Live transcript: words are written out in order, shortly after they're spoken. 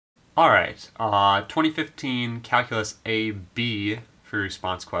Alright, 2015 Calculus AB for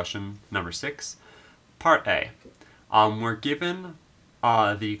response question number 6, part A. We're given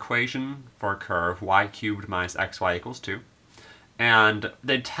the equation for a curve y cubed minus xy equals 2. And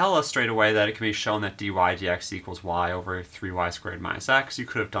they tell us straight away that it can be shown that dy dx equals y over 3y squared minus x. You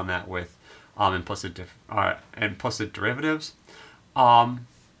could have done that with implicit derivatives.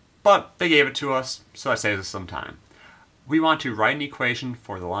 But they gave it to us, so that saves us some time. We want to write an equation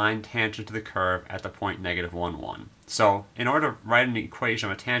for the line tangent to the curve at the point -1, 1. So in order to write an equation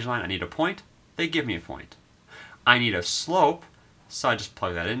of a tangent line, I need a point. They give me a point. I need a slope, so I just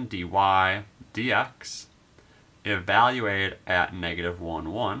plug that in, dy dx, evaluated at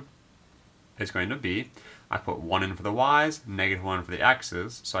 -1, 1, is going to be, I put 1 in for the y's, -1 for the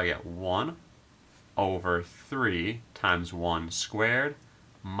x's, so I get 1 over 3 times 1 squared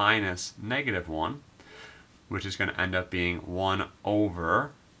minus -1, which is going to end up being 1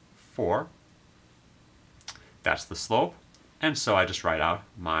 over 4. That's the slope. And so I just write out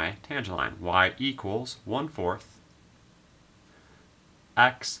my tangent line. Y equals 1/4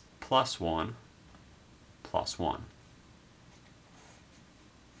 x plus 1 plus 1.